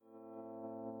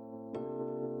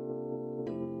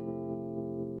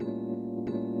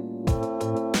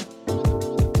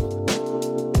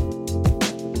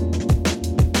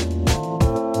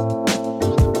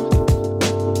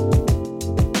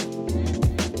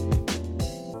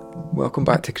Welcome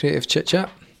back to Creative Chit Chat.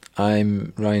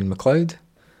 I'm Ryan McLeod,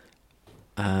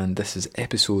 and this is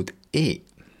episode 8.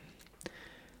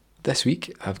 This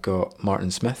week I've got Martin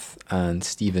Smith and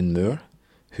Stephen Moore,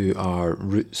 who are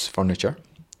Roots Furniture.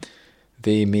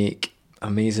 They make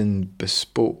amazing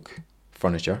bespoke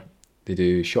furniture. They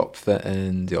do shop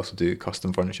fitting, they also do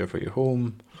custom furniture for your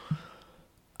home,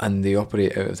 and they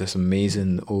operate out of this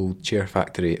amazing old chair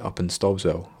factory up in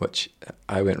Stobswell, which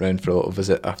I went round for a little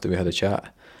visit after we had a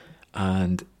chat.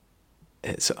 And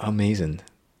it's amazing.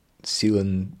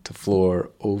 Ceiling to floor,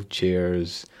 old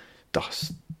chairs,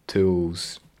 dust,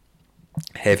 tools,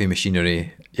 heavy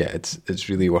machinery. Yeah, it's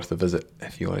really worth a visit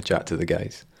if you want to chat to the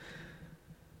guys.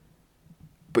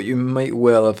 But you might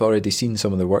well have already seen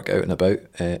some of their work out and about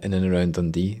in and around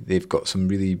Dundee. They've got some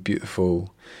really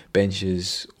beautiful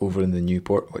benches over in the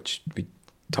Newport, which we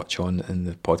touch on in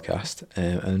the podcast,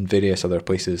 and various other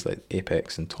places like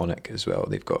Apex and Tonic as well.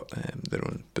 They've got their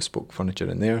own bespoke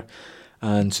furniture in there,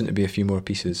 and soon to be a few more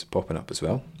pieces popping up as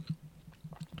well.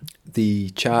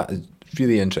 The chat is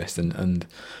really interesting, and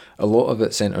a lot of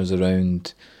it centres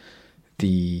around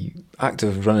the act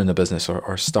of running a business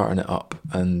or starting it up,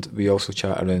 and we also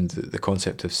chat around the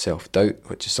concept of self-doubt,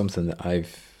 which is something that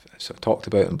I've sort of talked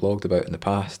about and blogged about in the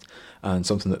past, and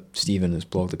something that Stephen has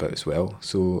blogged about as well.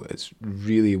 So it's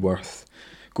really worth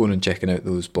going and checking out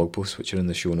those blog posts, which are in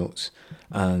the show notes.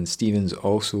 And Stephen's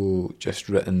also just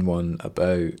written one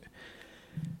about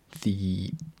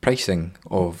the pricing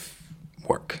of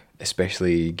work,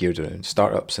 especially geared around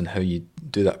startups and how you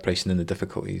do that pricing and the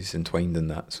difficulties entwined in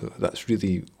that. So that's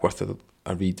really worth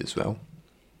a read as well.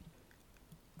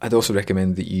 I'd also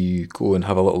recommend that you go and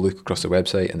have a little look across their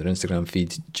website and their Instagram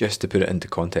feed just to put it into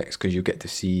context, because you'll get to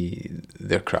see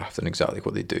their craft and exactly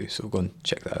what they do. So go and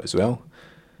check that out as well.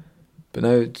 But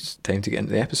now it's time to get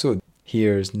into the episode.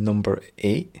 Here's number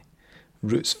 8,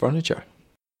 Roots Furniture.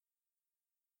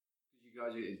 You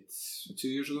graduated 2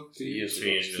 years ago? 3 years ago.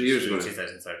 3 years ago.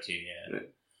 2013, yeah. Right.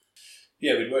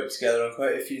 Yeah, we'd worked together on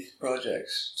quite a few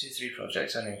projects. 2-3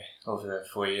 projects anyway, over the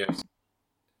 4 years.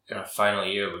 In our final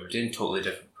year, we were doing totally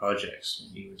different projects.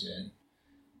 We were doing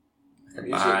like a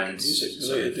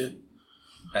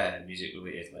band, music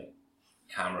related, like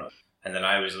camera. And then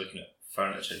I was looking at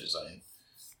furniture design,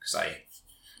 because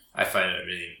I found it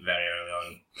really very early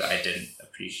on that I didn't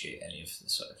appreciate any of the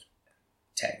sort of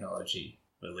technology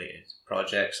related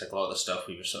projects. Like a lot of the stuff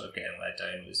we were sort of getting led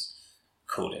down was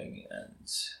coding and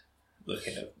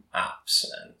looking at apps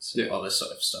and all this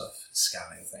sort of stuff,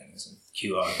 scanning things and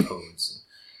QR codes. And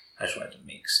I just wanted to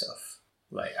make stuff.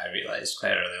 Like I realised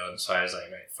quite early on, so I was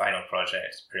like, right, final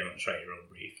project, pretty much write your own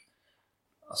brief.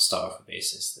 I'll start off a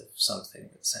basis of something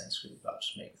that sounds really bad,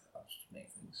 just make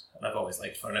things. And I've always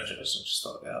liked furniture, so I just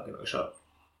thought, I'll give it a shot.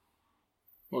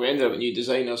 Well, we ended up with new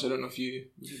designers. I don't know if you've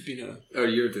been Our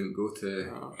year didn't go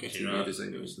to new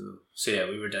designers, no. So yeah,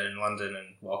 we were down in London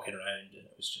and walking around, and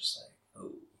it was just like,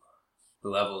 oh, the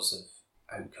levels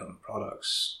of outcome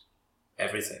products,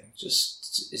 everything, just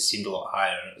it seemed a lot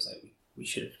higher, and it was like we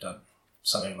should have done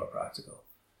something more practical.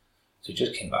 So we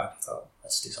just came back and thought,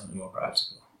 let's do something more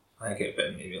practical. I think it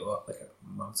been maybe like a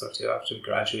month or two after we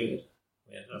graduated.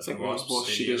 We ended up I think Wasp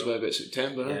Studios by about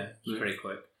September. Yeah, it was pretty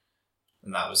quick.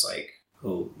 And that was like,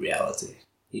 reality.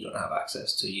 You don't have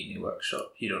access to a uni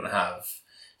workshop. You don't have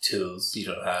tools. You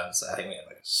don't have, I think we had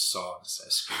like a saw and a set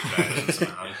of screwdrivers and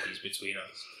some hankies between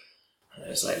us. And it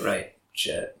was like, right,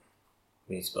 shit.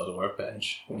 We need to build a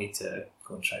workbench. We need to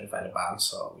go and try and find a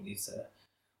bandsaw. We need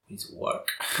to work.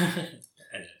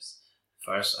 And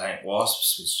first, I think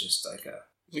Wasps was just like a...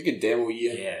 It was like a demo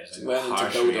year. Yeah, it was like learning a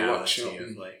harsh to build a reality workshop.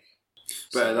 of like...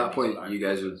 But at that point, you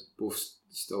guys would both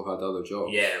still had other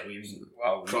jobs. Yeah, we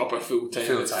Proper full-time,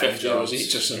 full-time 50 hours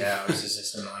each or something. Yeah, I was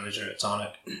assistant manager at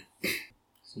Tonic.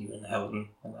 So you were in Hilton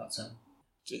at that time.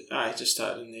 I just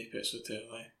started in the Apex Hotel.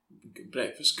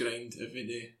 Breakfast grind every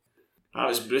day. That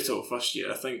was brutal first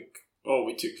year. I think all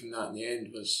we took from that in the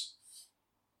end was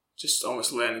just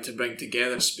almost learning to bring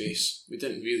together space. We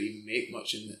didn't really make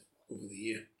much in it over the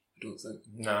year, I don't think.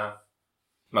 Nah.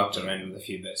 Mucked around with a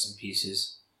few bits and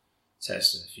pieces.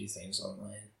 Tested a few things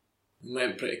online. We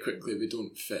learned pretty quickly we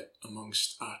don't fit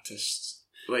amongst artists.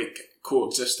 Like,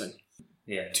 coexisting.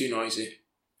 Yeah. Too noisy.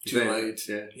 Too loud.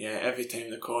 Yeah. Yeah, every time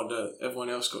the corner, everyone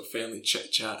else got friendly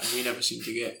chit-chat and we never seemed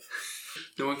to get...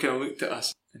 No one kind of looked at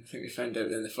us. And I think we found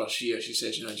out in the first year, she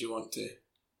said, do you want to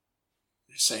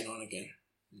sign on again?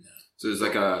 No. So it was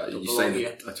like you signed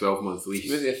a 12-month lease.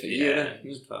 We were there for a Yeah, year. it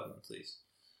was 12 months lease.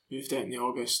 Moved out in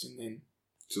August and then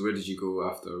So where did you go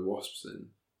after Wasps then?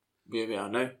 where we are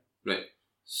now. Right.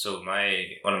 So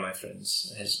one of my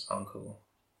friends, his uncle,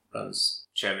 runs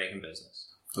chair making business.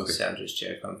 Okay. St Andrew's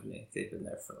Chair Company. They've been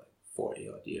there for like 40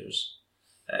 odd years,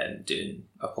 and doing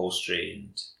upholstery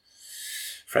and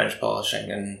French polishing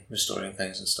and restoring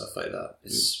things and stuff like that.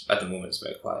 It's at the moment it's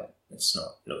very quiet. It's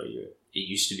not it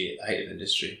used to be at the height of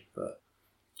industry, but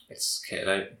it's kitted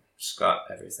out. It's got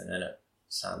everything in it: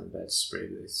 sanding beds, spray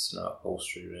booths, an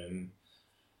upholstery room,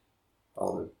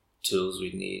 all the tools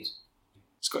we'd need.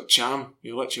 It's got charm.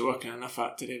 You're literally working in a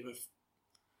factory with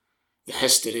the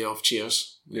history of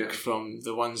chairs, from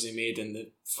the ones they made in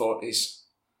the 40s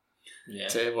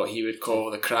to what he would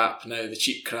call the crap now, the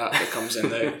cheap crap that comes in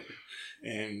now.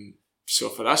 So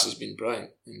for us, it's been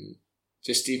brilliant, and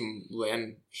just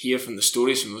even hear from the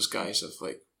stories from those guys of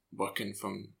like working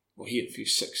from here a few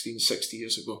 60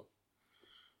 years ago.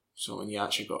 So when you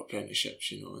actually got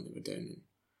apprenticeships, and they were down in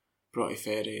Broughty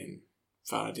Ferry and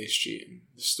Faraday Street, and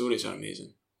the stories are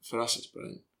amazing. For us, it's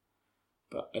brilliant,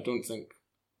 but I don't think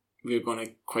we're going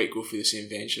to quite go through the same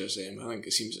venture as them. I think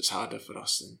it seems it's harder for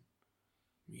us than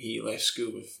he left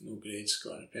school with no grades,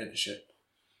 got an apprenticeship,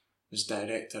 was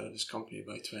director of his company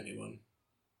by 21,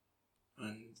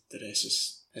 and the rest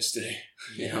is history.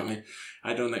 You know what I mean?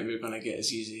 I don't think we're going to get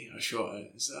as easy a shot at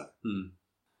it as that.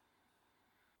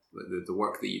 The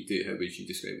work that you do, how would you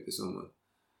describe it to someone?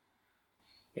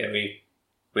 Yeah,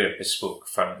 we're a bespoke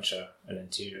furniture and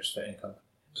interiors fitting company,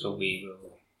 so we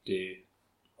will do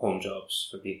home jobs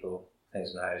for people,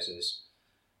 things in houses,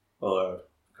 or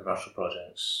commercial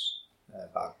projects,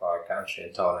 back bar, country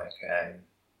and tonic, and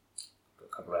got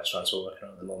a couple of restaurants we're working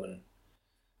on at the moment.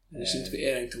 You seem to be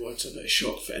erring towards a bit of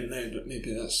shop fitting now, but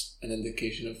maybe that's an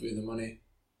indication of where the money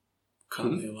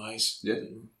currently lies. Yeah.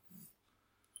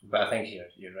 But I think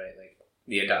you're right, like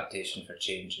the adaptation for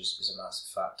change is a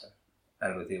massive factor.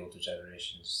 And with the older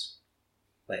generations,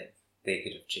 like they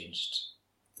could have changed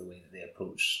the way that they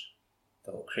approach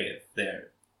the whole creative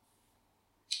their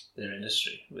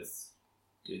industry with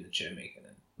doing the chair making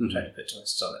and trying to put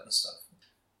twists on it and stuff.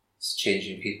 It's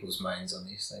changing people's minds on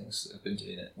these things that have been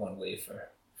doing it one way for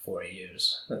 40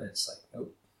 years, and it's like,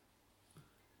 nope,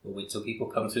 we'll wait till people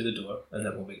come through the door and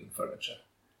then we'll make them furniture,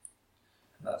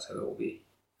 and that's how it will be.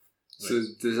 So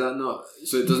does that not?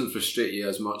 So it doesn't frustrate you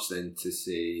as much then to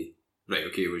say, right,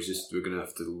 okay, we're going to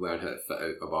have to learn how to fit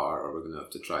out a bar, or we're going to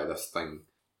have to try this thing.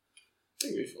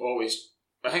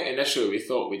 I think initially we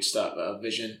thought we'd start with a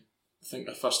vision. I think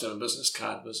our first ever business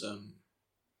card was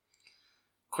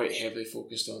quite heavily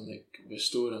focused on like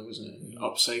restoring, wasn't it, and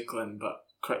upcycling, but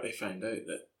quickly found out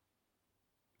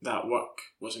that work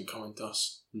wasn't coming to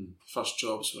us. First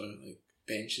jobs were like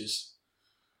benches,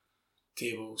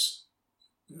 tables,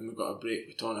 and then we got a break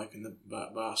with tonic in the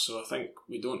back bar. So I think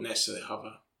we don't necessarily have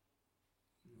a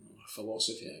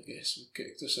philosophy, I guess. We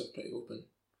kept ourselves pretty open.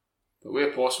 But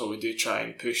where possible, we do try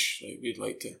and push. Like we'd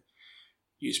like to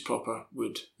use proper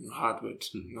wood, hardwood.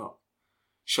 Not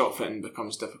shop fitting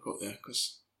becomes difficult there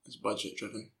because it's budget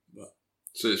driven. But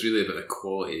so it's really about the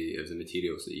quality of the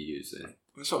materials that you use. Then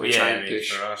that's what we try and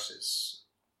push. For us, it's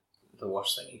the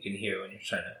worst thing you can hear when you're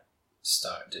trying to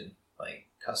start doing like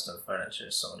custom furniture.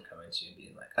 Is someone coming to you and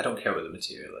being like, "I don't care what the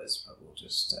material is, but we'll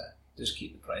just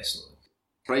keep the price low."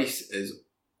 Price is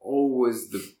always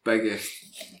the biggest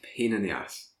pain in the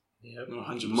ass. Yeah,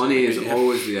 money is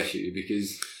always the issue,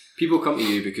 because people come to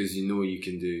you because you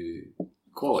can do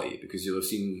quality, because you'll have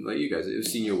seen, like you guys, you'll have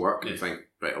seen your work and think,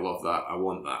 right, I love that, I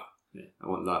want that, I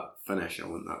want that finish, I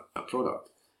want that product,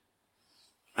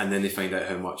 and then they find out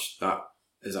how much that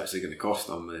is actually going to cost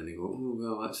them, and then they go, oh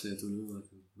well, actually I don't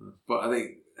know. But I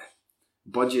think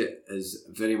budget is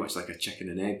very much like a chicken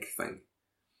and egg thing,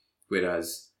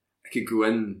 whereas I could go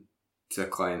in to a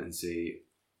client and say,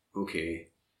 okay,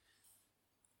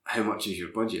 how much is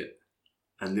your budget?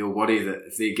 And they'll worry that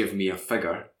if they give me a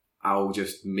figure, I'll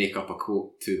just make up a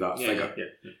quote to that figure.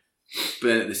 Yeah. But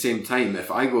then at the same time,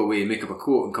 if I go away and make up a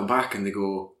quote and come back and they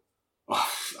go,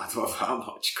 oh, I don't have that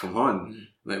much, come on.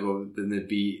 Like, well, then there'd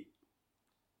be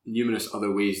numerous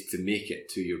other ways to make it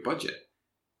to your budget.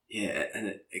 Yeah,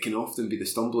 and it can often be the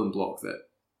stumbling block that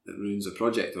ruins a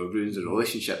project or ruins a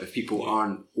relationship if people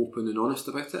aren't open and honest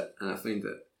about it. And I find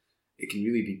that it can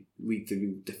really lead to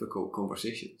really difficult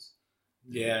conversations.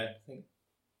 Yeah, I think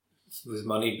with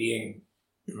money being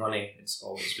money, it's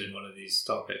always been one of these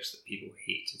topics that people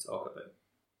hate to talk about.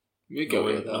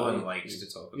 No one likes to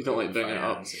talk about. You don't like bringing it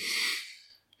up.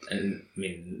 And I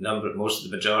mean, most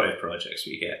of the majority of projects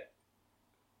we get,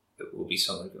 it will be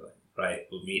someone going, right,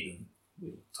 we'll meet them,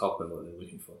 we'll talk about what they're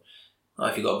looking for. Oh,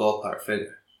 if you got a ballpark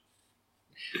figure,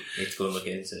 you need to go and look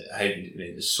into it.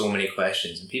 There's so many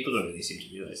questions, and people don't really seem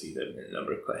to realise either the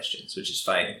number of questions, which is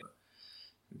fine.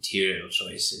 Material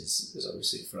choices is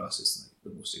obviously for us is like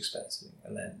the most expensive thing,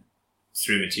 and then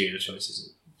through material choices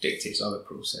it dictates other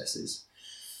processes.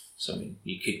 So I mean,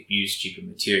 you could use cheaper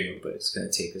material, but it's going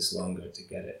to take us longer to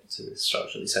get it to the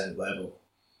structurally sound level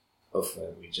of where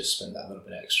we just spend that little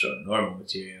bit extra on normal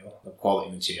material, or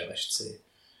quality material, I should say.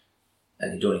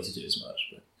 And you don't need to do as much,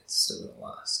 but it's still going to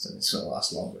last, and it's going to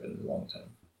last longer in the long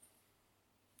term.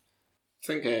 I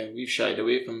think we've shied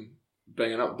away from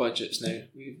bringing up budgets now.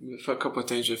 We've a couple of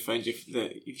times we've found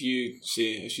that if you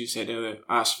say, as you said earlier,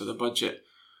 ask for the budget,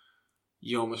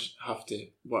 you almost have to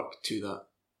work to that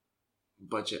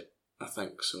budget, I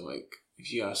think. So like,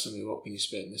 if you ask somebody what can you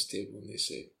spend on this table and they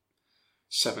say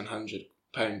 £700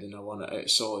 and I want it out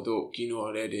of solid oak, you know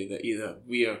already that either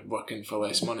we're working for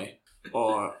less money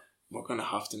or we're going to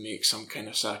have to make some kind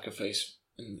of sacrifice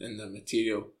in the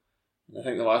material. And I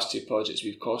think the last 2 projects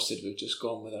we've costed, we've just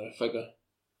gone with our figure,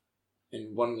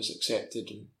 and one was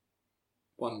accepted and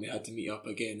one we had to meet up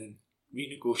again and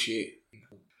renegotiate.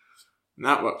 And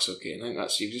that works okay. And I think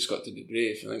that's, you've just got to be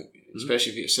brave. I think,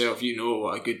 especially for yourself, you know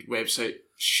what a good website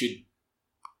should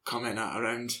come in at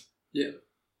around. Yeah.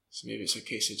 So maybe it's a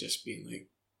case of just being like,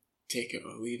 take it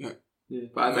or leave it. Yeah,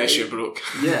 but unless you're broke.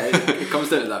 Yeah, it comes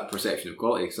down to that perception of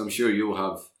quality, because I'm sure you'll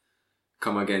have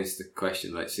come against the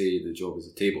question, like say the job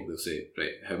is a table, they'll say,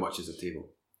 right, how much is a table?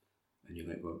 And you're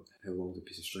like, well, how long is a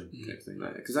piece of string? Type thing,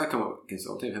 like, because I come up against it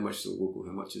all the time. How much is a logo?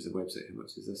 How much is a website? How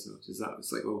much is this? How much is that?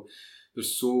 It's like, well,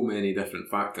 there's so many different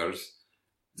factors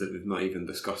that we've not even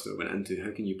discussed or went into.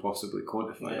 How can you possibly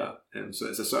quantify that? So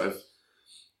it's a sort of,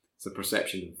 it's a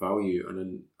perception of value, and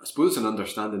then I suppose it's an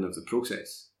understanding of the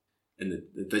process. In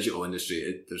the digital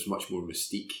industry, there's much more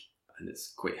mystique, and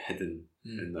it's quite hidden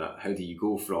in that. How do you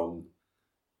go from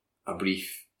a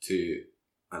brief to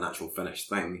an actual finished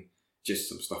thing? Just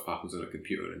some stuff happens on a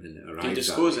computer and then it arrives. Do you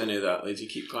disclose any of that? Like, do you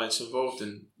keep clients involved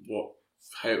in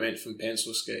how it went from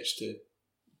pencil sketch to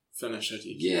finish? Or do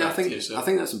you keep I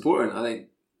think that's important. I think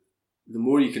the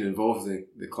more you can involve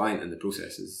the client in the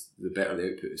processes, the better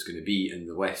the output is going to be, and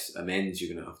the less amends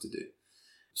you're going to have to do.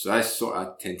 So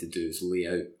I tend to do is lay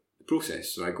out the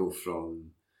process. So I go from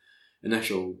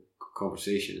initial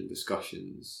conversation and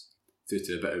discussions through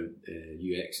to a bit of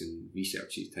UX and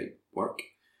researchy type work.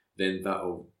 Then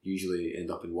that'll usually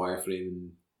end up in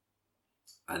wireframing,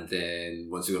 and then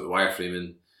once we've got the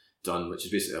wireframing done, which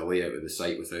is basically a layout of the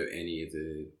site without any of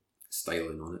the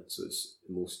styling on it, so it's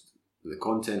the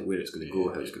content, where it's going to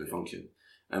go, how it's going to function.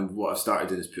 And what I've started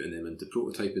doing is putting them into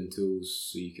prototyping tools,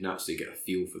 so you can actually get a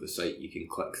feel for the site. You can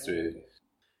click through,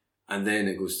 and then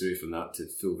it goes through from that to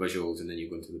full visuals, and then you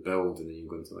go into the build, and then you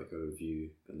go into like a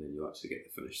review, and then you actually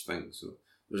get the finished thing. So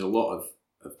there's a lot of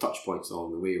touch points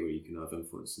along the way where you can have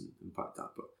influence and impact that.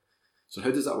 But so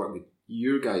how does that work with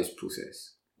your guys'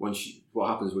 process? What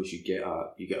happens once you get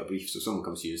a brief? So someone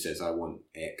comes to you and says, I want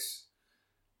X.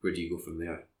 Where do you go from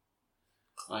there?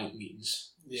 Client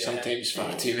meetings. Sometimes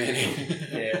far too many.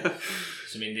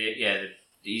 So I mean, the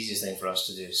easiest thing for us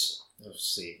to do is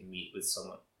obviously meet with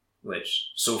someone,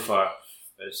 which so far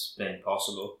has been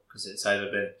possible because it's either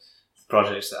been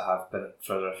projects that have been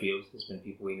further afield. There's been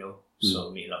people we know, so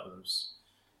meeting up with them's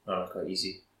not quite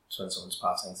easy. It's when someone's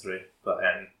passing through, but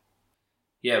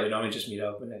we normally just meet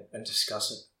up and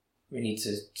discuss it. We need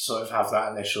to sort of have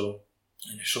that initial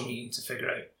meeting to figure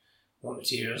out what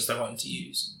materials they're wanting to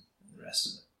use and the rest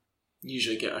of it.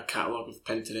 Usually get a catalogue of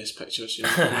Pinterest pictures. You know,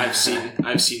 I've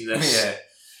seen this.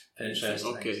 Yeah, Pinterest.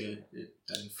 Okay,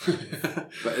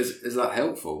 But is that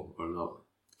helpful or not?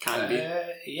 Can be.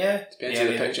 Depends how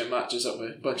the picture matches up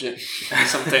with budget.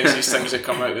 Sometimes these things that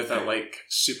come out with are like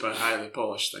super highly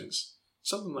polished things,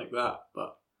 something like that.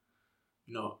 But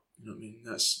no, you know what I mean.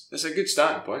 That's a good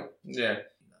starting point. Yeah.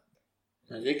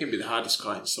 And they can be the hardest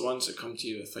clients. The ones that come to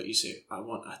you with, like you say, I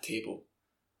want a table.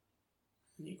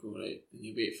 And you go, right, and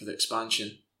you wait for the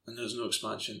expansion, and there's no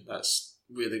expansion. That's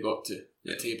where they got to,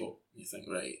 the table. And you think,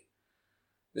 right,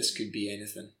 this could be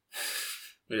anything.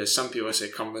 Whereas some people, I say,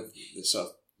 come with the sort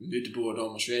of mood board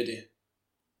almost ready.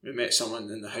 We met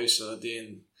someone in the house the other day,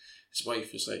 and his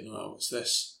wife was like, no, what's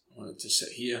this? I want it to sit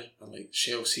here, I like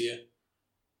shelves here,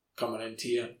 come around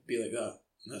here, be like that.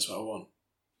 And that's what I want.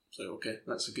 So, okay,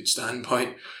 that's a good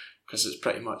standpoint, because it's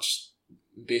pretty much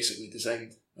basically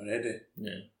designed already.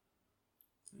 Yeah.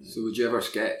 So would you ever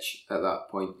sketch at that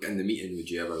point in the meeting? Would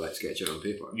you ever like sketch it on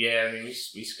paper? Yeah, I mean we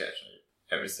sketch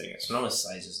everything. It's normally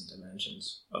sizes and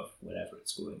dimensions of whatever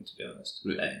it's going, to be honest.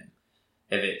 Right.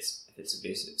 If it's a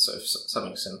basic sort of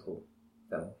something simple,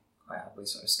 then I happily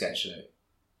sort of sketch it out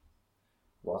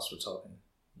whilst we're talking.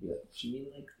 Be like, do you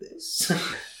mean like this?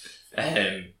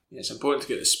 It's important to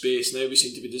get the space. Now we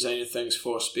seem to be designing things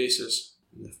for spaces.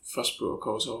 And the first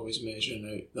protocol is always measuring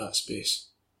out that space.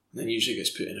 And then usually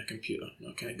gets put in a computer,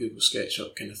 kind of Google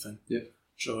SketchUp kind of thing. Yeah.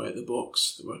 Draw out the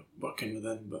box that we're working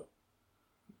within. But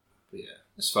But yeah,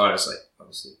 as far as like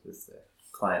obviously with the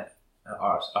client,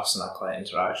 us and that client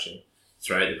interaction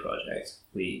throughout the project,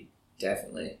 we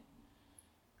definitely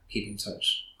keep in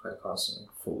touch quite constantly.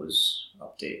 Photos,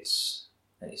 updates,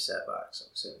 any setbacks,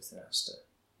 obviously everything has to.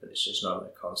 But it's just not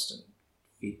like constant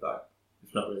feedback.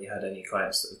 We've not really had any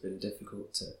clients that have been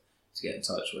difficult to get in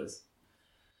touch with.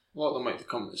 A lot of them like to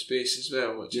come to the space as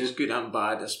well, which is good and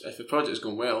bad. If the project's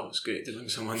going well, it's great to bring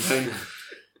someone down.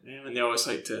 And they always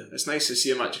like to. It's nice to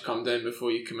see them actually come down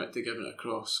before you commit to giving it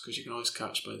across, because you can always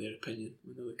catch by their opinion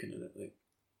when they're looking at it. Like,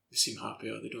 they seem happy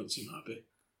or they don't seem happy.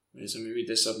 Whereas, I mean, we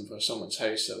did something for someone's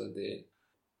house the other day.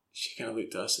 She kind of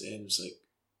looked at us at the end and was like,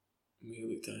 we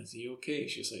looked at her and said, "Are you okay?"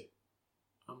 She was like,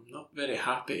 "I'm not very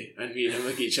happy." And me and him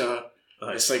look at each other.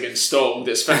 It's like installed,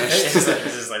 it's finished.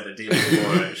 This is like the day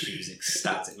before. She was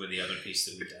ecstatic with the other piece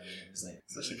that we'd done. It was like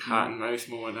such a hat and mouth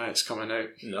moment. Now it's coming out.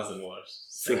 Nothing worse.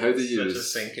 So how do you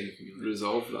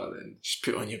resolve that then? Just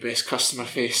put on your best customer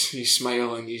face. You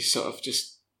smile and you sort of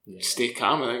just stay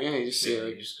calm. Like, you just say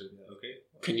like, okay.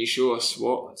 Can you show us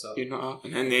what's up? You're not happy.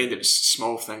 And in the end, it was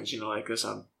small things. Like there's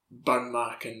a burn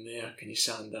mark in there. Can you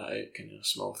sand that out? Kind of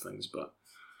small things. But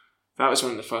that was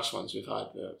one of the first ones we've had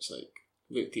where it's like,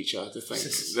 looked at each other to think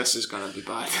this is going to be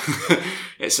bad.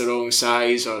 It's the wrong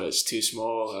size or it's too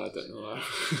small or I don't know.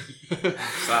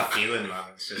 It's that feeling, man.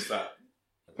 It's just that.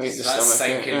 It's that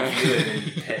sinking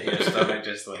feeling in your stomach,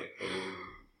 just like, oh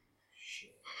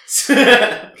shit.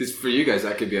 Because for you guys,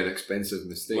 that could be an expensive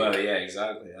mistake. Well, yeah,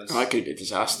 exactly. That could be a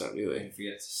disaster, really. If you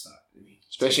get to start.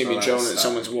 Especially if you're drilling at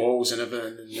someone's walls and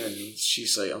everything, and then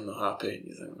she's like, "I'm not happy," and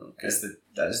you think, "Okay."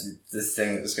 That's the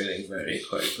thing that's getting very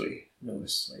quickly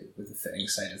noticed, like with the fitting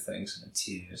side of things and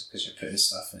interiors, because you're putting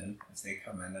stuff in. If they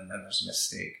come in and then there's a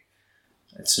mistake,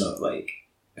 it's not like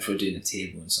if we're doing a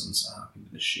table and someone's not happy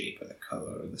with the shape or the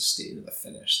colour or the state of the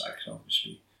finish, that can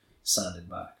obviously be sanded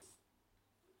back.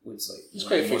 It's like it's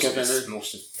quite forgiving.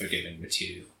 Most forgiving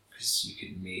material, because you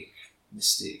can make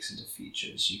mistakes into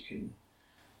features. You can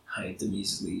hide them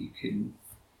easily.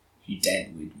 You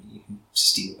dent wood, you can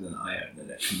steam it with an iron and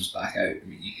it comes back out. I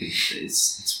mean,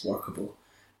 it's workable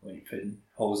when you're putting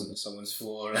holes into someone's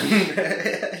floor and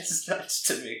it's not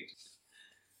to make.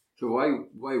 So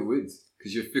why wood?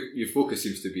 Because your focus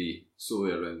seems to be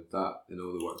solely around that and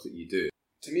all the work that you do.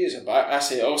 To me, I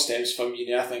say it all stems from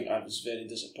uni. I think I was very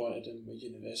disappointed in my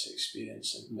university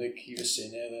experience, and like he was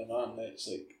saying earlier, man, it's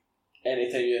like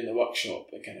anytime you're in the workshop,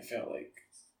 it kind of felt like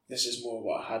this is more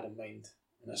what I had in mind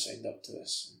when I signed up to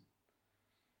this. And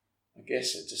I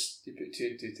guess it just, you put two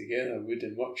and two together, wood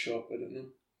and workshop, I don't know.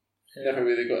 Yeah. Never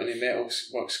really got any metal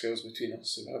work skills between us,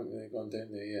 so we haven't really gone down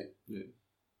there yet. Yeah.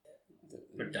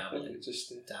 We're dabbling.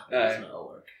 Just dabbling metal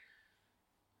work.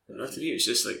 To me, it was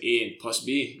just like A and plus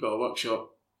B, got a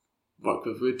workshop, work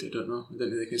with wood, I don't know. I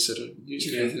didn't really consider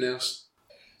using anything else.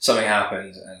 Something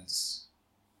happened and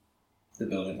the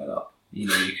building went up. You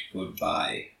know, you could go and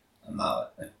buy a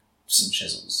mallet, some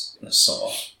chisels, and a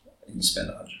saw, and you spend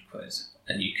 £100,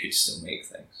 and you could still make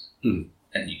things.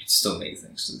 And you could still make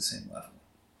things to the same level.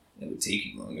 It would take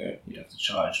you longer, you'd have to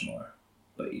charge more,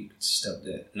 but you could still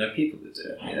do it. And there are people that do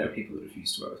it. I mean, there are people that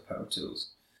refuse to work with power tools.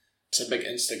 It's a big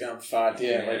Instagram fad,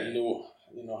 like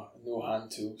no hand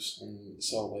tools, and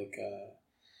it's all like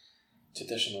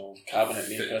traditional cabinet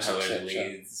makers,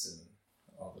 lathes and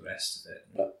all the rest of it.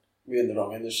 But we're in the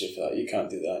wrong industry for that. You can't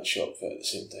do that and shop fit at the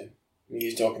same time. I mean,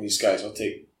 you're talking these guys will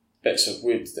take bits of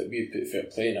wood that we put for a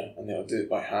planer and they'll do it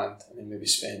by hand and then maybe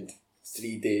spend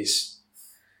 3 days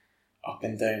up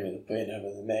and down with the planer and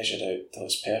they measure it out till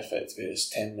it's perfect, whereas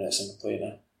 10 minutes in the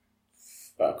planer.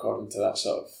 But according to that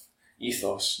sort of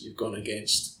ethos, you've gone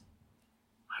against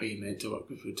how you meant to work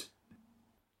with wood.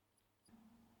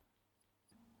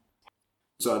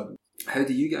 So, how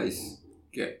do you guys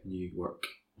get new work?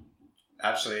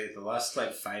 Actually, the last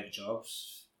 5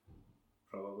 jobs,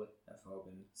 probably, have all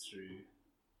been through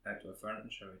Outdoor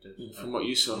Furniture. We did. From what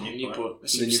you saw in Newport, it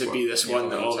seems to be this one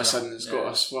that all of a sudden has got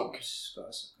us work. It's got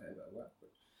us quite a bit of work.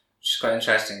 Which is quite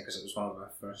interesting because it was one of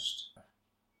our first.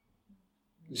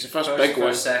 It was the first big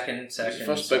one. Second. The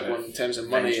first big one in terms of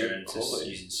money and quality.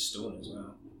 Using stone as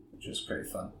well, which was pretty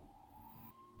fun.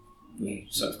 We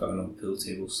sort of got an old pool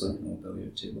table slate, an old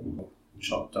billiard table,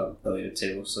 chopped up billiard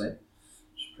table slate,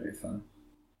 which was pretty fun.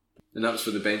 And that was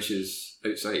for the benches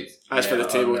outside? That's for the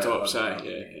tabletops,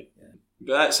 yeah.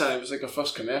 But it was like our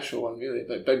first commercial one, really,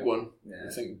 like big one. Yeah.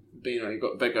 I think you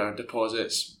got bigger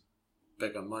deposits,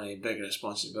 bigger money, bigger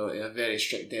responsibility, a very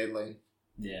strict deadline.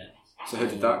 Yeah. So how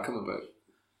did that come about?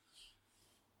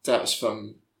 That was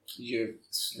from you.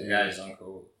 The guy's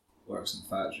uncle works in the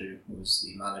factory, was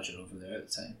the manager over there at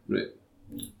the time. Right.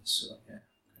 So, yeah.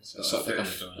 It's sort of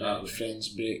like a friend's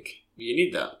break. You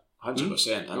need that.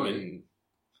 100%. I mean,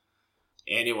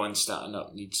 anyone starting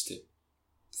up needs to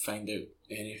find out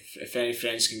if any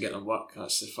friends can get them work.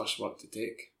 That's the first work to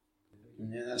take.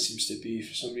 And yeah, that seems to be,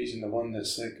 for some reason, the one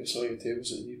that's like, I saw your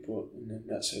tables at Newport, and then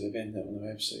that's how they've ended up on the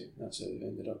website. That's how they've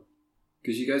ended up.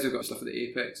 Because you guys have got stuff at the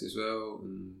Apex as well.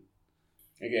 And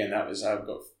again, I've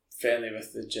got friendly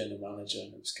with the general manager,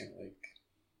 and it was kind of like,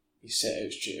 he set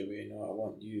out straight away, no, I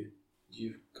want you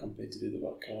company to do the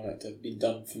work. I want it to have been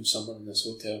done from someone in this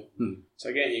hotel. So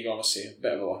again, you can almost say a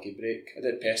bit of a lucky break. I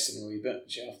did pester him a wee bit,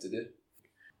 which you have to do.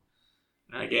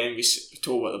 And again, we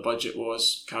told what the budget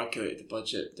was, calculated the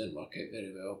budget, didn't work out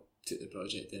very well, took the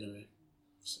project anyway.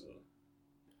 So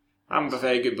I'm a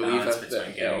very good believer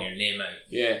that getting your name out.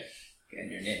 Yeah.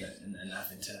 Getting your name out and then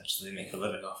having to actually make a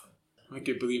living off it. I'm a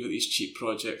good believer these cheap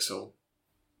projects,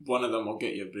 one of them will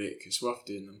get you a break. It's worth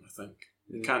doing them, I think.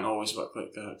 It can't always work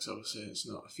like that, because obviously it's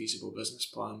not a feasible business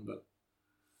plan, but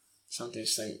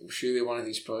sometimes think, well, surely one of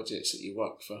these projects that you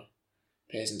work for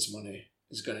peasants' money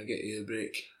is going to get you a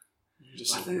break.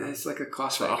 I think it's like a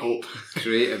classic I hope.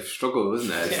 creative struggle,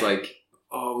 isn't it? It's like,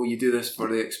 oh, will you do this for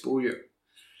the exposure?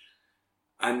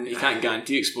 And you can't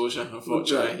guarantee exposure,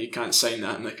 unfortunately. You can't sign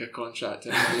that in like a contract.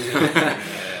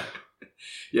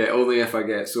 Yeah, only if I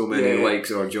get so many likes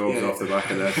or jobs off the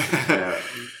back of this.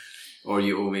 Or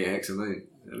you owe me X amount.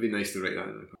 It'd be nice to write that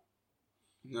in.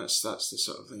 And that's the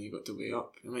sort of thing you've got to weigh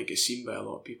up. It might get seen by a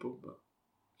lot of people, but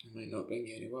it might not bring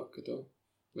you any work at all.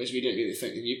 Whereas we didn't really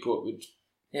think the Newport would.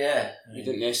 Yeah. We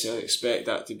didn't necessarily expect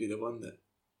that to be the one that.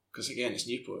 Because again, it's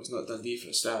Newport, it's not Dundee for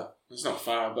a start. It's not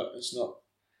far, but it's not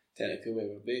technically where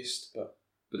we're based. But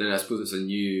then I suppose it's a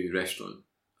new restaurant,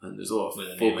 and there's a lot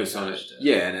of focus on it.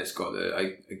 Yeah, and it's got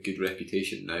a good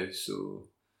reputation now, so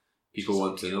people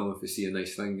want to know if they see a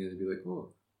nice thing, and they'll be like, oh,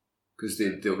 because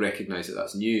they'll recognise that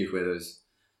that's new, whereas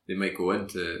they might go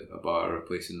into a bar or a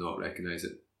place and not recognise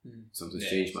it. Something's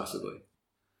changed massively.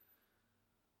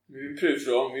 We were proved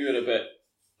wrong. We were a bit.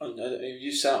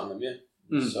 You sat on them,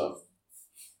 yeah. So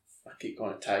I keep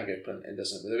calling it tiger print. It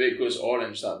doesn't. But the way it goes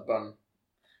orange, that burn.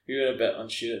 We were a bit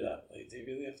unsure of that. Like, do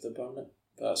they really have to burn it?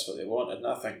 That's what they wanted. And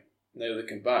I think now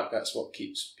looking back, that's what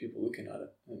keeps people looking at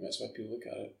it. I think that's why people look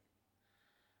at it,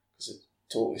 because it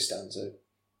totally stands out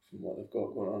from what they've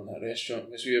got going on in that restaurant.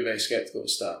 Because we were very sceptical at the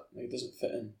start. Like, it doesn't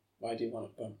fit in. Why do you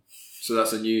want it burn? So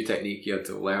that's a new technique you had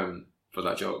to learn for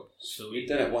that job. So we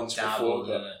did it once before,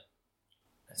 but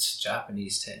it's a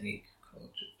Japanese technique called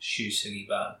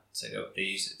shusugiban. It's like they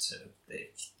use it to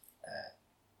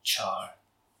char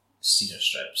cedar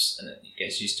strips, and it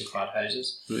gets used to clad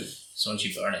houses. Right. So once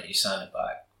you burn it, you sand it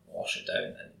back, wash it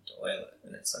down, and oil it,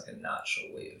 and it's like a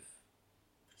natural way of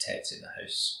protecting the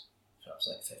house for perhaps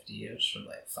like 50 years from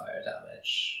like fire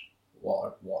damage,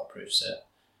 waterproofs it,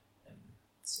 and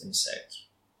it's insect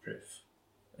proof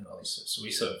and all these. So we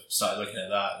sort of started looking at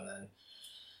that, and then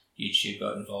YouTube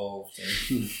got involved,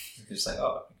 and it's like,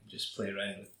 oh, we can just play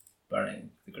around with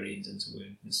burning the grains into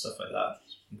wood and stuff like that.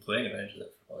 Been playing around with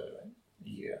it for probably like a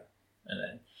year, and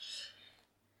then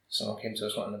someone came to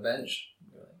us wanting a bench.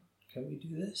 We were like, can we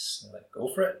do this? And they're like,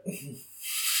 go for it.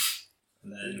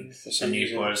 And then the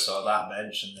Newport saw that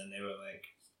bench, and then they were like,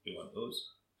 we want those.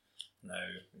 Now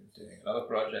we're doing another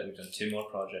project. We've done 2 more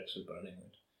projects with burning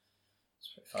wood.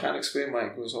 It's pretty fun. Can't explain why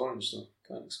it goes orange though.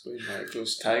 Can't explain why it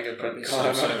goes tiger print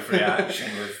colour. Some sort of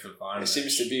reaction with the varnish. It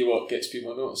seems to be what gets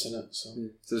people noticing it.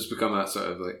 So it's become that sort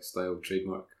of like style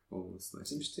trademark almost. Like. It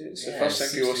seems to. It's the first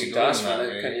thing people see ask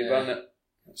me. Can you burn it?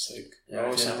 It's like I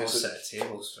always have a set of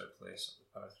tables for a place up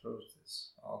the Perth Road. It's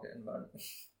all getting burnt.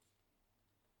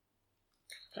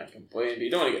 Can't complain, but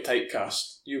you don't want to get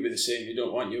typecast. You'll be the same. You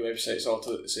don't want your websites all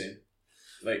to look the same.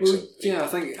 Like, well, I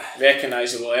think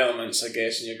recognisable elements, I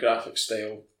guess, in your graphic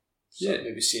style.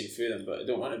 Maybe seeing through them, but I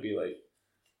don't want to be like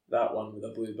that one with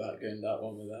a blue background, that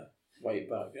one with a white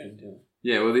background. You know.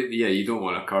 Yeah, well, you don't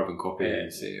want a carbon copy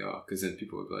and say, oh, because then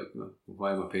people would be like, well,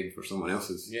 why am I paying for someone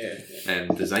else's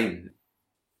design?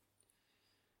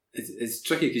 It's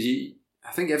tricky because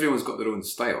I think everyone's got their own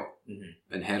style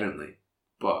inherently,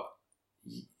 but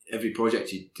every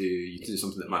project you do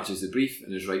something that matches the brief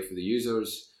and is right for the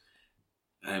users.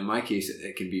 In my case,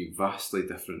 it can be vastly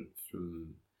different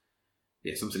from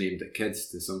something aimed at kids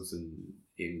to something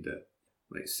aimed at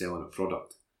like selling a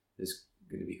product is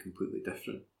going to be completely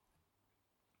different.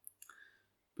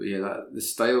 But the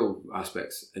style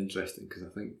aspect's interesting because I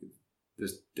think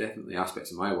there's definitely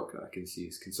aspects of my work that I can see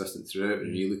is consistent throughout. And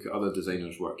when you look at other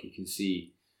designers' work, you can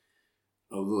see,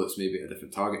 although it's maybe a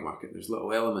different target market, there's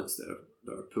little elements that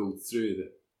are pulled through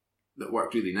that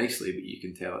work really nicely, but you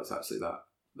can tell it's actually that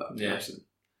person.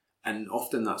 And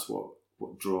often that's what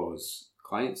draws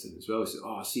clients in as well. So,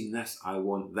 I've seen this, I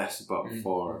want this, but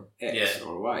for X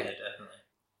or Y. Yeah, definitely.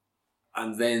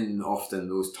 And then often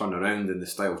those turn around and the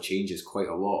style changes quite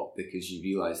a lot because you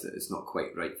realise that it's not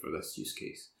quite right for this use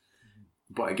case.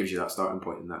 But it gives you that starting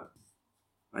point in that.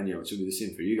 And it will be the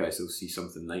same for you guys. They'll see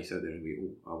something nice out there and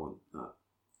go, I want that.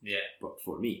 Yeah. But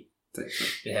for me.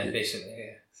 Yeah, basically,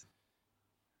 yeah.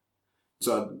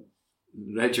 So I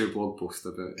read your blog post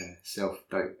about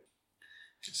self-doubt.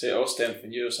 So it all stemmed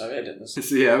from yours. I read it.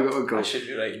 So yeah, I've got one called, I should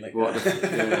be writing like what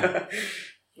that.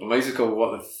 Well, mine's called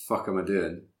What the Fuck Am I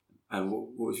Doing? And what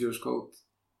was yours called?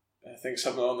 I think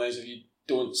something along the lines of you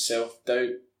don't self-doubt,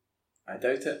 I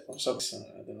doubt it, or something.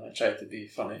 I don't know, I tried to be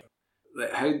funny.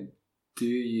 Like, how do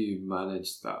you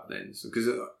manage that then? So, because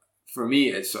for me,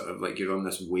 it's sort of like you're on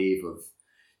this wave of,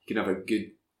 you can have a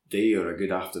good day or a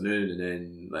good afternoon, and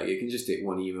then like it can just take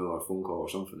one email or phone call or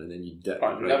something, and then you dip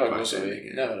right Never back goes in away.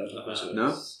 again. Never ever goes away.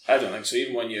 No? I don't think so.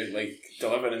 Even when you're like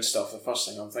delivering stuff, the first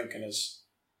thing I'm thinking is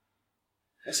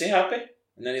he happy?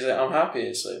 And then he's like, I'm happy.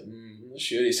 It's like, I'm not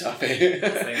sure he's happy.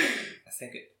 I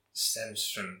think it stems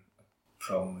from a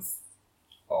problem with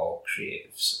all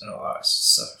creatives and all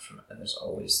artists suffer from it, and there's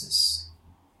always this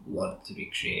want to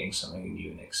be creating something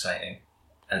new and exciting,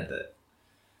 and that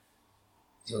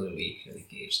the only way you can really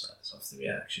gauge that is off the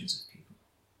reactions of people.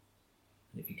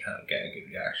 And if you can't get a good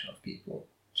reaction of people,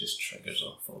 it just triggers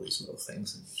off all these little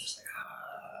things, and you're just like,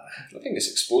 I think it's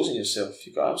exposing yourself.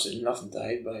 You've got absolutely nothing to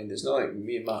hide behind. It's not like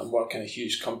me and Matt work in a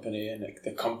huge company and like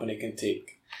the company can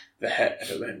take the hit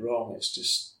if it went wrong. It's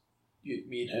just you,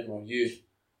 me and him, or you.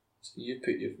 So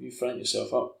you front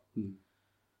yourself up.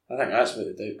 I think that's where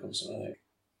the doubt comes from. I think.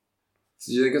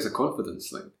 So do you think it's a confidence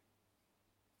thing?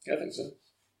 I think so.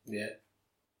 Yeah.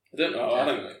 I don't know. I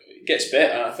think it gets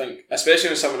better. I think, especially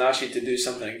when someone asks you to do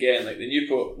something again. Like the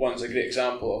Newport one's a great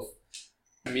example of.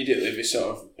 Immediately we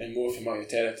sort of in more familiar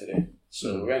territory.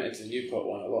 So we went into the Newport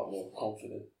one a lot more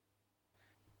confident.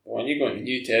 But when you go into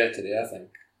new territory, I think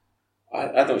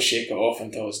I don't shake it off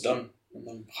until it's done. And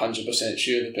I'm 100%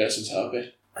 sure the person's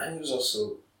happy. And it was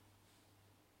also,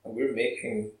 we're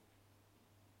making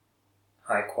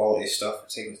high quality stuff, we're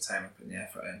taking the time and putting the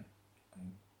effort in,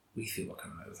 and we feel we're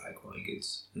coming out with high quality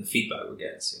goods. And the feedback we're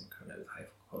getting is saying we're coming out with high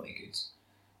quality goods.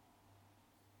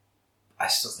 I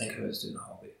still think of it as doing a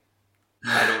hobby.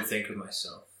 I don't think of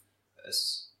myself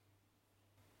as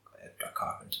a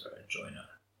carpenter or a joiner.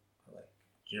 Like,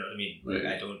 do you know what I mean? Like,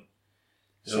 I don't.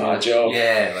 It's not a job.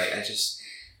 Yeah, like I just.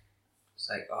 It's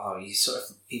like, you sort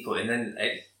of people, and then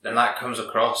that comes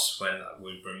across when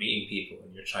we're meeting people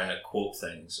and you're trying to quote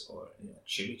things, or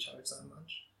should we charge that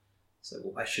much? It's like,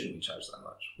 well, why shouldn't we charge that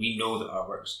much? We know that our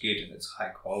work's good and it's high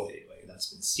quality. Like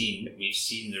that's been seen. We've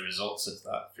seen the results of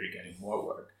that through getting more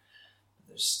work. But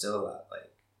there's still that like.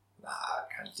 I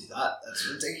can't do that. That's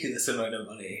a ridiculous amount of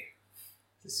money.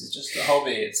 This is just a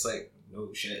hobby. It's like,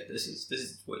 no shit. This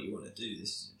is what you want to do. This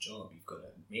is your job. You've got to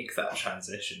make that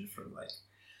transition from like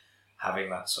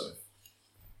having that sort of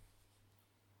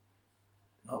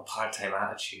not part-time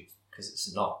attitude, because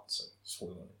it's not. So it's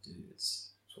what we want to do.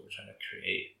 It's what we're trying to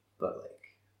create. But like,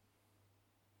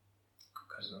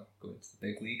 I don't know, go into the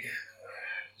big league.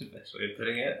 The best way of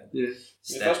putting it. Yeah.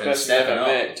 The first person I ever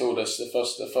met told us the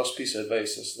first piece of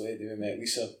advice. This lady we met,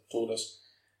 Lisa, told us,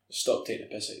 stop taking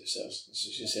the piss out of yourselves. That's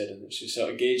what she said, and she sort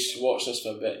of gauged, watched us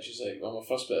for a bit. And she's like, "Well, my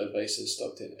first bit of advice is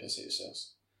stop taking the piss out of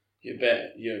yourselves. You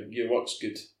bet your work's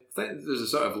good." I think there's a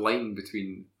sort of line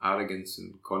between arrogance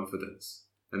and confidence,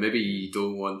 and maybe you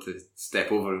don't want to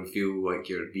step over and feel like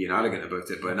you're being arrogant about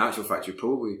it, but in actual fact,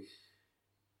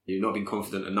 you're not being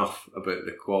confident enough about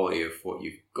the quality of what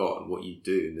you've got and what you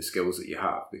do and the skills that you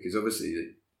have, because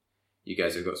obviously you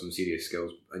guys have got some serious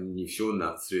skills and you've shown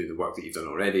that through the work that you've done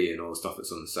already and all the stuff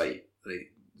that's on the site,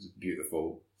 like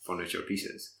beautiful furniture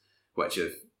pieces which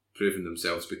have proven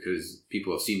themselves because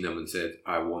people have seen them and said,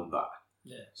 I want that.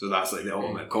 Yeah. So that's like the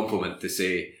ultimate compliment to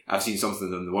say, I've seen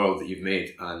something in the world that you've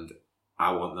made and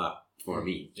I want that for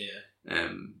me. Yeah.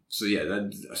 So yeah,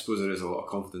 then I suppose there is a lot of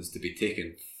confidence to be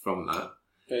taken from that.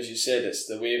 But as you said, it's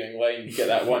the waving line. You get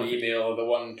that one email or the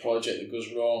one project that goes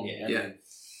wrong, and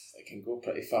it can go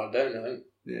pretty far down, I think.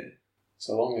 Yeah. It's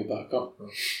a long way back up. A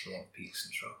lot of peaks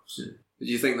and troughs. Yeah. But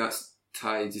do you think that's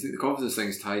tied, do you think the confidence thing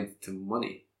is tied to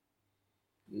money?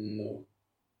 No.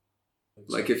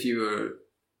 Like if you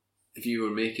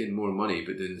were making more money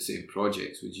but doing the same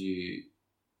projects, would you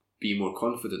be more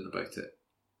confident about it?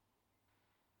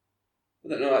 I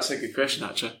don't know, that's a good question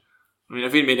actually. I mean,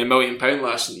 if you made £1 million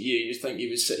last year, you'd think you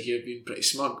would sit here being pretty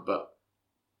smug, but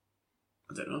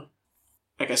I don't know.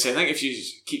 Like I said, I think if you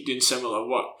keep doing similar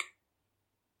work,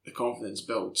 the confidence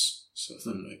builds. So I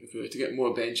think like if we were to get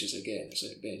more benches again, it's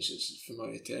like benches is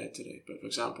familiar territory. But for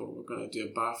example, we're going to do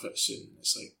a bar fit soon.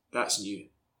 It's like that's new.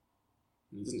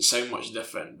 It doesn't sound much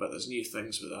different, but there's new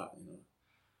things with that. You know,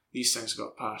 these things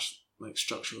got past like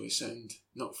structurally sound,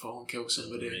 not fall and kill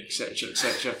somebody, etc.,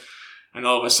 etc. And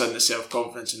all of a sudden, the self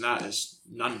confidence in that is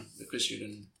none because you're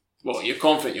in. Well, you're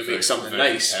confident you'll make something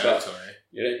nice, but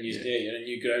you're in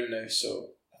new ground now.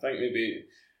 So I think maybe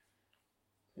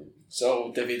it's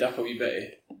all divvied up a wee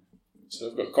bit.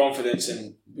 So I've got confidence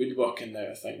in woodworking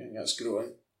now. I think that's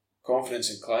growing. Confidence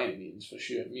in client meetings for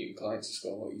sure. Meeting clients has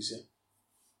got a lot easier.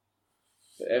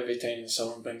 But every time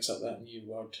someone brings up that new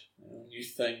word, new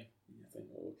thing, you think,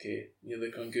 okay, you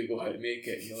look on Google how to make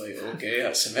it, and you're like, okay,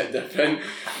 that's a bit different.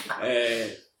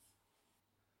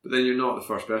 But then you're not the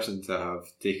first person to have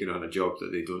taken on a job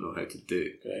that they don't know how to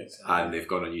do, Correct. and they've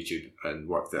gone on YouTube and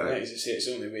worked it out. As I say, it's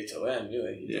the only way to learn,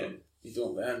 really. You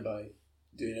don't learn by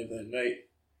doing everything right.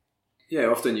 Yeah,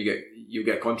 often you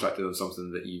get contracted on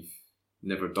something that you've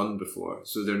never done before,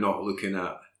 so they're not looking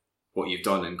at what you've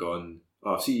done and gone,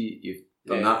 oh, see, you've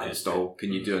done that install,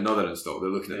 can you do another install? They're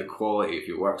looking at the quality of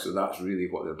your work, so that's really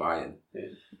what they're buying. Yeah.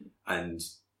 And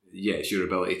it's your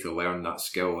ability to learn that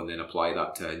skill and then apply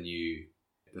that to a new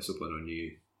discipline or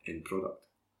new end product.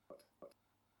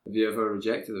 Have you ever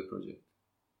rejected a project?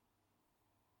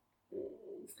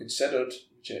 We've considered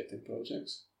rejecting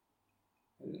projects.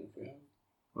 I don't know if we have.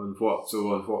 On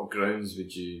what grounds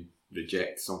would you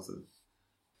reject something?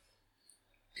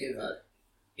 Okay, that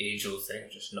age-old thing,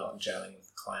 just not gelling with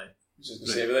the client. Just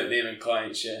to say, without naming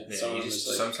clients,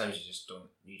 sometimes you just don't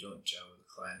gel with the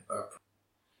client. Or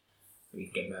we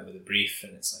can get met with a brief,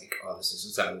 and it's like, oh, this is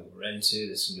exactly what we're into.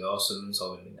 This is gonna be awesome. It's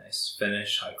all gonna be nice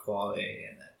finish, high quality,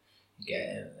 and then you get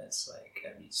in, and it's like,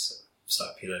 and you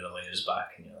start peeling the layers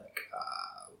back, and you're like,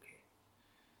 okay,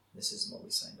 this isn't what we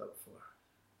signed up for.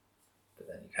 But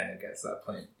then you kind of get to that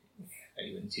point. Are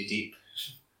you in too deep?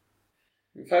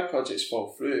 We've had projects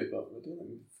fall through, but we don't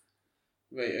think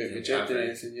we've rejected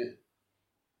anything yet.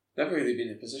 Never really been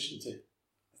in a position to.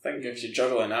 I think if you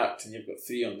juggle an act and you've got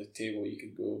 3 on the table, you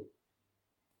could go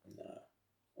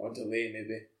or delay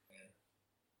maybe.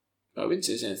 But I wouldn't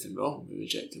say there's anything wrong with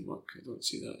rejecting work. I don't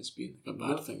see that as being a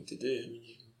bad thing to do. I mean,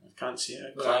 I can't see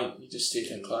it. A client, you just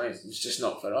take a client. It's just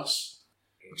not for us.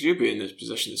 Because you'll be in this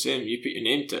position the same. You put your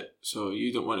name to it, so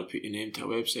you don't want to put your name to a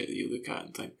website that you look at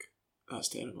and think that's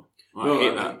terrible. Well, I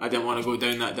hate that. I didn't want to go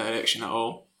down that direction at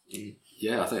all.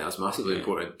 Yeah, I think that's massively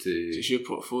important to. It's your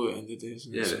portfolio at the end of the day,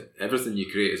 isn't it? Yeah, everything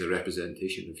you create is a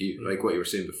representation of you. Like what you were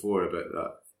saying before about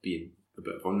that being a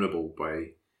bit vulnerable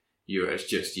by it's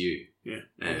just you.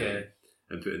 And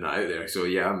putting that out there. So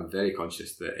yeah, I'm very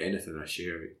conscious that anything I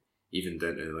share, even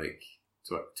down to like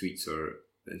tweets or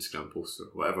Instagram posts or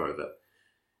whatever, that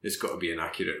it's got to be an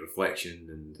accurate reflection,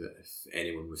 and that if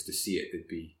anyone was to see it,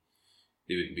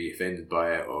 they wouldn't be offended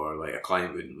by it, or like a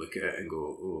client wouldn't look at it and go,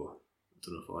 oh, I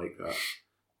don't know if I like that.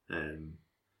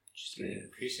 Just getting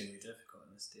increasingly difficult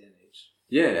in this day and age.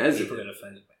 Yeah, it is. People get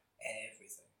offended by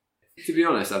everything. To be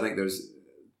honest, I think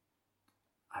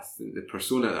the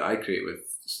persona that I create with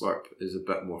Slurp is a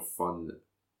bit more fun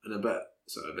and a bit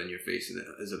sort of in your face, and it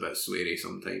is a bit sweary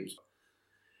sometimes.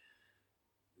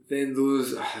 Then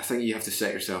I think you have to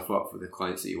set yourself up for the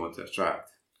clients that you want to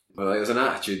attract. But there's an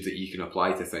attitude that you can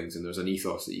apply to things, and there's an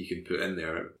ethos that you can put in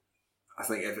there. I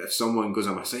think if someone goes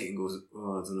on my site and goes,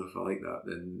 oh, I don't know if I like that,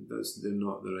 then they're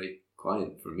not the right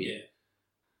client for me. Yeah.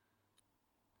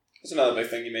 That's another big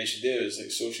thing you mentioned there is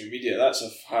like social media. That's a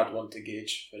hard one to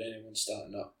gauge for anyone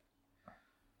starting up.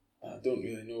 I don't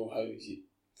really know how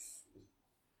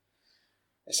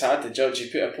it's hard to judge. You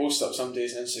put a post up some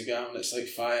days on Instagram and it's like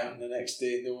fire, and the next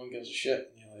day no one gives a shit,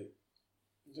 and you're like,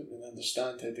 I don't really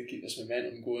understand how to keep this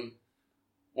momentum going.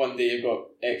 One day you've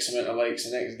got X amount of likes,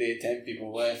 the next day 10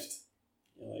 people left.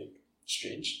 You're like,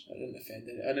 strange. I didn't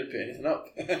put anything up.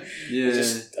 Yeah.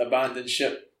 Just abandoned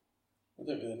ship. I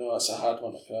don't really know. That's a hard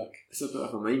one to crack. It's a bit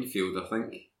of a minefield, I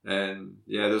think.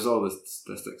 There's all the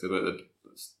statistics about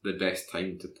the best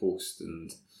time to post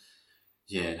and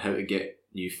how to get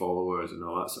new followers and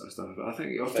all that sort of stuff. But I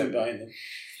think you often buying them.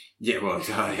 Yeah, well,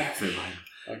 exactly.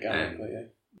 Organically,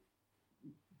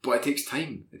 But it takes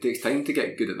time. It takes time to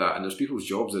get good at that, and there's people's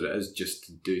jobs that it is just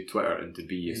to do Twitter and to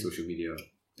be a social media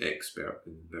expert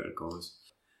in inverted commas.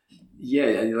 Yeah,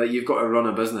 and like you've got to run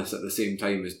a business at the same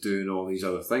time as doing all these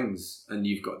other things, and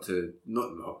you've got to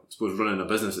I suppose running a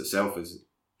business itself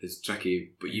is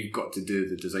tricky, but you've got to do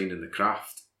the design and the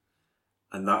craft,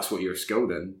 and that's what you're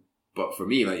skilled in. But for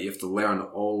me, like you have to learn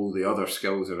all the other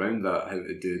skills around that: how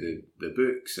to do the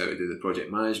books, how to do the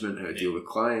project management, how to deal with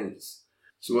clients.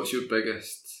 So, what's your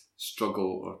biggest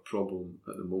struggle or problem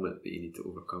at the moment that you need to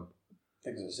overcome?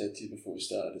 Things I said to you before we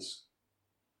started is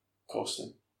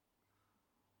costing.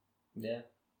 Yeah.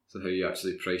 So how you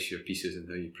actually price your pieces and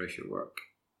how you price your work.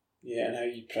 Yeah, and how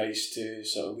you price to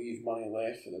sort of leave money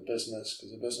left for the business,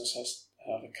 because the business has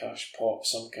to have a cash pot of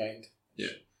some kind. Yeah.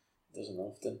 It doesn't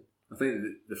often. I think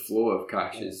the flow of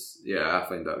cash is, I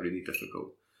find that really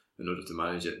difficult in order to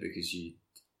manage it, because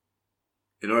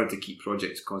in order to keep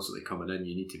projects constantly coming in,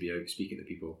 you need to be out speaking to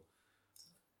people.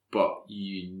 But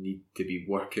you need to be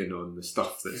working on the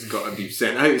stuff that's got to be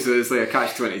sent out. So it's like a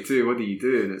catch-22. What do you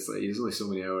do? And it's like, there's only so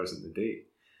many hours in the day.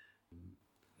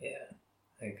 Yeah.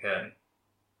 I think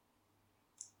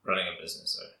running a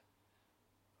business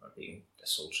or being a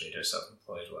sole trader,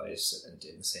 self-employed wise, and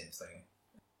doing the same thing,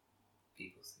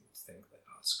 people think like,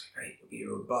 oh, it's great, you'll be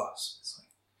your own boss. It's like,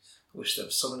 I wish there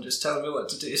was someone just telling me what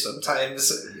to do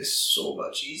sometimes. It's so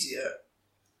much easier.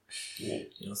 Yeah.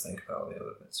 You don't think about all the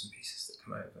other bits and pieces that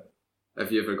come out of it.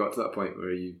 Have you ever got to that point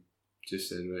where you just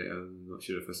said, right, I'm not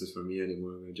sure if this is for me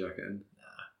anymore, I'm going to jack it in?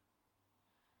 Nah.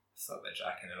 I thought about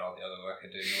jacking in all the other work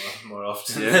I do more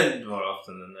often more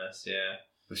often than this, yeah.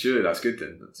 Well, surely that's good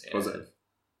then, that's positive.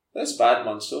 That's bad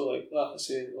months though, like I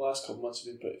say, the last couple of months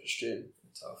have been pretty frustrating.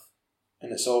 Tough.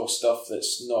 And it's all stuff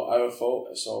that's not our fault,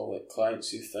 it's all like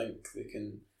clients who think they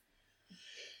can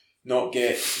not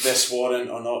get this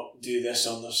warrant or not do this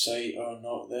on their site or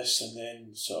not this, and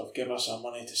then sort of give us our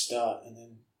money to start and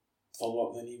then follow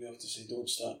up with an email to say don't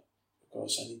start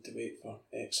because I need to wait for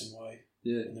X and Y.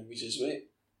 Yeah. And then we just wait.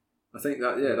 I think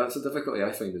that's a difficulty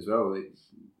I find as well. Like,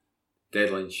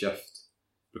 deadlines shift,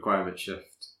 requirements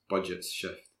shift, budgets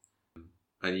shift.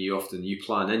 And you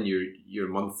plan in your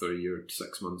month or your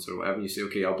 6 months or whatever, and you say,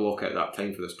 okay, I'll block out that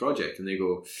time for this project, and they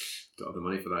go, don't have the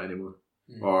money for that anymore.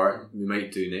 Mm-hmm. Or we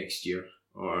might do next year,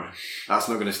 or that's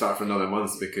not going to start for another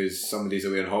month because somebody's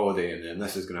away on holiday, and then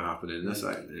this is going to happen, and this,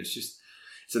 and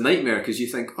it's a nightmare because you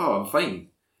think, oh, I'm fine.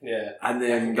 Yeah. And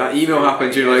then that email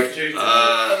happens, you're like,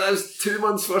 that's 2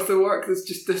 months worth of work that's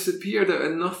just disappeared out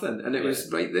of nothing, and it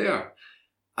was right there.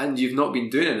 And you've not been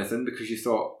doing anything because you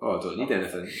thought, oh, I don't need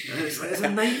anything. And it's a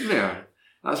nightmare.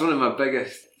 That's one of my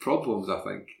biggest problems, I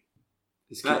think.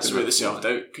 That's where the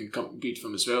self-doubt can come good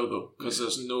from as well, though, because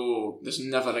there's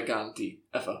never a guarantee,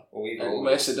 ever.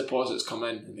 Unless the deposits come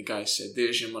in and the guy said,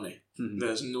 there's your money. Mm-hmm.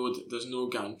 There's no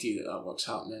guarantee that work's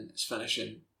happening, it's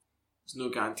finishing. There's no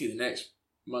guarantee the next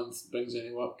month brings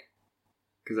any work.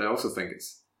 Because I also think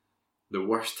it's the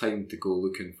worst time to go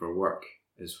looking for work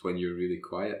is when you're really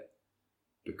quiet.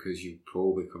 Because you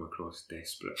probably come across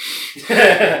desperate.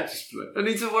 Just like, I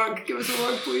need some work, give us some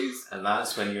work please. And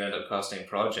that's when you end up costing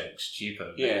projects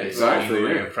cheaper. Yeah, exactly. You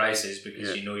know your prices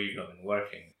because you know you've not been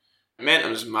working.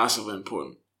 Momentum is massively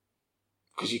important.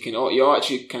 Because you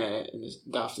actually kind of, in the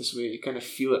daftest way, you kind of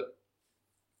feel it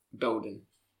building.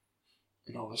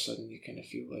 And all of a sudden you kind of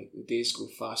feel like the days go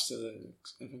faster than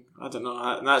everything. I don't know,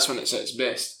 and that's when it's at its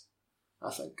best,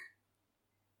 I think.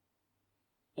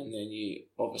 And then you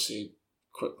obviously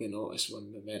quickly notice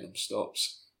when momentum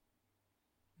stops.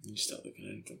 And you start looking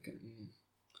at it and thinking,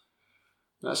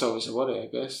 that's always a worry, I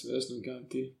guess. There's no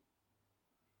guarantee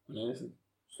on anything.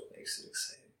 That's what makes it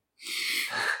exciting.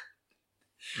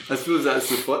 I suppose that's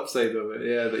the flip side of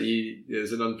it, that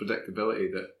there's an unpredictability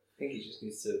that... I think you just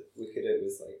need to look at it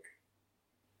with like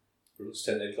rose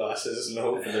tinted glasses and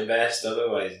hope for the best,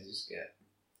 otherwise you just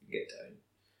get down.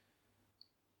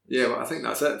 Yeah, well, I think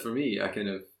that's it for me. I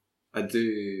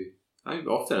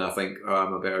often think,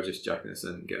 I'm better just jacking this in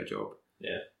and get a job.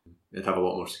 Yeah. It'd have a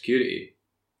lot more security.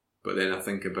 But then I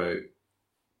think about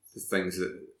the things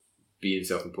that being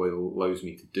self-employed allows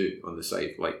me to do on the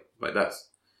side, like this.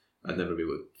 I'd never be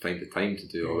able to find the time to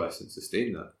do all this and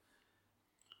sustain that.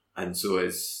 And so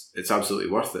it's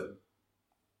absolutely worth it.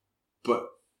 But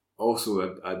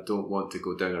also I don't want to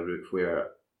go down a route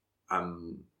where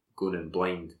I'm going in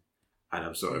blind and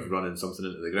I'm sort of running something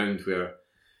into the ground where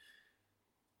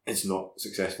it's not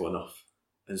successful enough.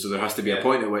 And so there has to be a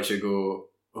point at which I go,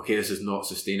 okay, this is not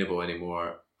sustainable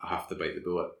anymore, I have to bite the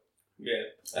bullet. Yeah,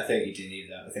 I think you do need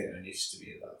that. I think there needs to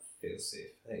be that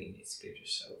fail-safe. I think you need to give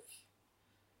yourself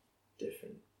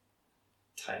different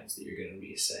times that you're going to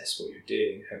reassess what you're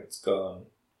doing, how it's gone.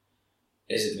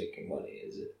 Is it making money?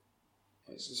 Is it?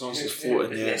 As long as it's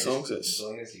floating, as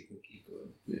long as you can keep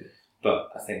going. Yeah.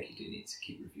 But I think you do need to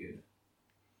keep reviewing it,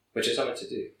 which is hard to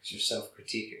do because you're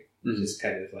self-critiquing. Which is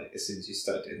kind of like, as soon as you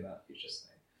start doing that, you're just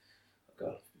like, oh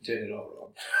God, I'm doing it all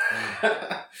wrong.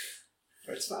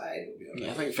 Or it's fine, it'll be all right.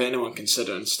 I think for anyone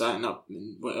considering starting up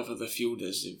in whatever the field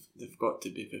is, they've got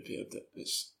to be prepared that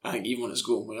I think even when it's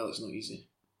going well, it's not easy.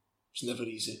 It's never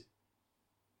easy.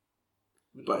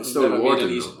 But it's still Never made rewarding,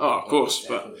 it easy. though. Oh, of course,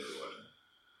 but Definitely rewarding.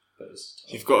 But it's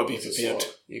tough. you've got to be It's a prepared.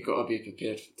 slog. You've got to be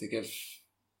prepared to give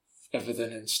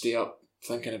everything and stay up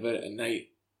thinking about it at night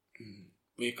and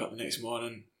wake up the next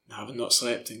morning having not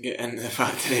slept and get into the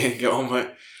factory and get on with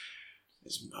it.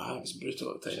 It's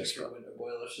brutal at times. Check your winter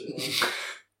boiler suit on.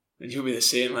 And you'll be the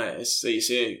same, like it's like you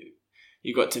say,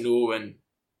 you got to know when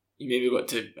you maybe got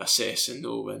to assess and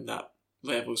know when that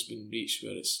level's been reached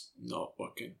where it's not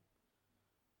working.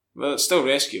 Well, it's still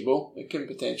rescuable. It can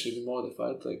potentially be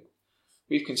modified. Like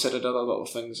we've considered other little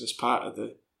things as part of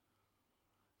the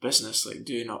business, like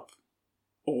doing up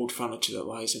old furniture that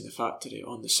lies in the factory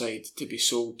on the side to be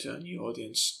sold to a new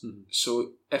audience. Mhm.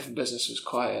 So if the business was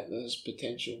quiet, there's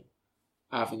potential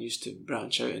avenues to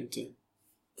branch out into.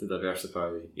 To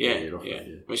diversify Yeah, your offer, yeah.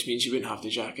 Which means you wouldn't have the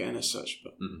jacket in as such,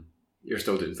 but You're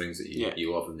still doing things that Yeah.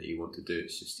 you love and that you want to do.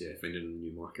 It's just finding a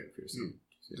new market for yourself.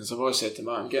 as I've always said to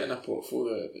Matt, getting a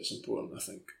portfolio of it's important, I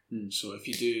think. Mm. So if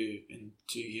you do in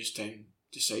 2 years' time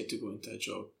decide to go into a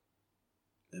job,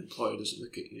 the employer doesn't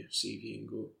look at your CV and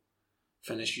go,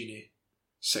 finish uni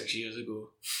 6 years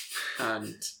ago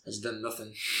and has done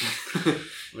nothing.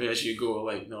 Whereas you go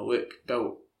like, no, look,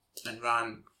 built and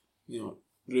ran,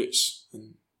 routes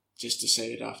and just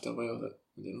decided after a while that,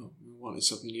 I don't know, we wanted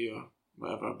something new or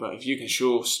whatever. But if you can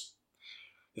show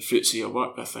the fruits of your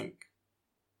work, I think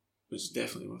it's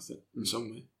definitely worth it in some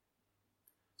way.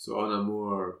 So on a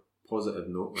more positive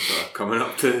note, we're sort of coming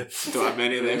up to Don't have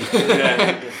many of them.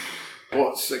 Yeah.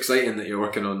 What's exciting that you're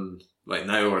working on like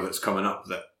now or that's coming up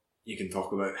that you can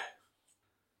talk about?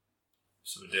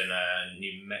 So we're doing a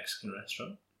new Mexican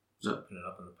restaurant. It's Yeah. opening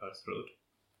up on the Perth Road.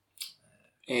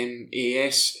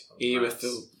 AS, A with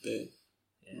the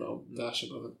Yeah. little dash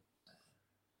above it.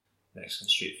 Mexican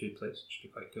street food place. Should be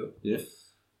quite cool. Yeah.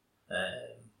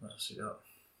 What else we got?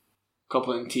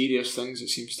 Couple of interiors things it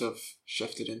seems to have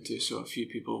shifted into, so a few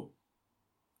people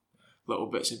little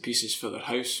bits and pieces for their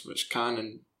house, which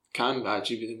can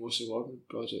actually be the most rewarding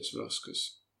projects for us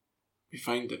because we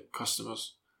find that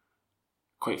customers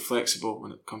are quite flexible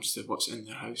when it comes to what's in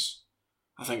their house.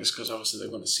 I think it's because obviously they're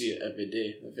going to see it every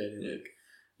day.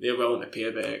 They're willing to pay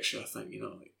a bit extra. I think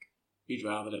we'd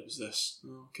rather it was this.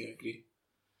 Oh, okay, I agree.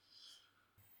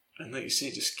 And like you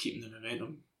say, just keeping the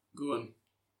momentum going.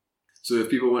 So if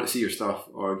people want to see your stuff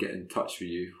or get in touch with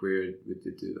you, where would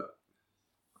they do that?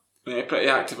 Pretty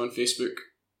active on Facebook.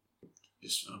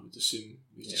 I would assume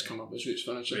we just come up as Roots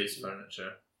Furniture. Roots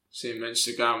Furniture. Same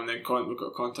Instagram, and then we've got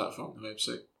a contact form on the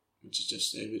website, which is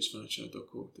just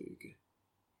rootsfurniture.co.uk.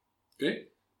 Great.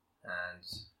 And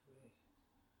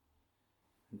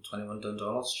 21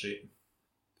 Dundonald Street.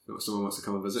 If someone wants to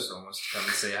come and visit. Someone wants to come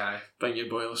and say hi. Bring your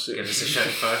boiler suit. Give us a shout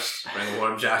first. Bring a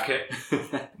warm jacket.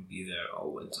 Be there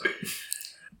all winter.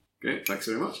 Great, thanks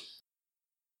very much.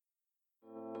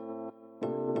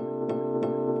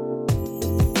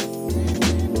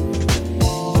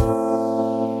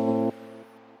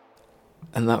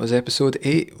 And that was episode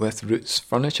 8 with Roots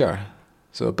Furniture.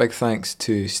 So a big thanks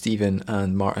to Stephen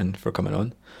and Martin for coming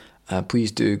on.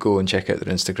 Please do go and check out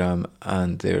their Instagram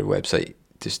and their website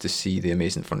just to see the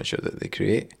amazing furniture that they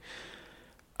create.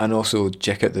 And also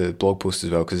check out the blog posts as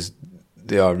well, because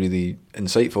they are really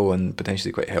insightful and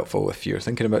potentially quite helpful if you're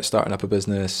thinking about starting up a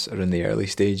business or in the early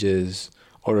stages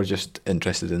or are just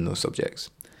interested in those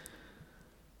subjects.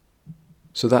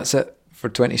 So that's it for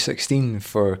 2016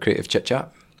 for Creative Chit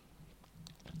Chat.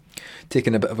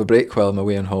 Taking a bit of a break while I'm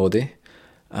away on holiday,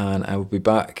 and I will be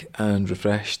back and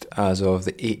refreshed as of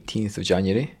the 18th of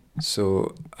January.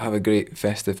 So have a great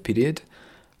festive period,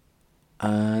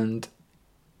 and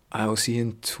I will see you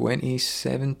in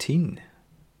 2017.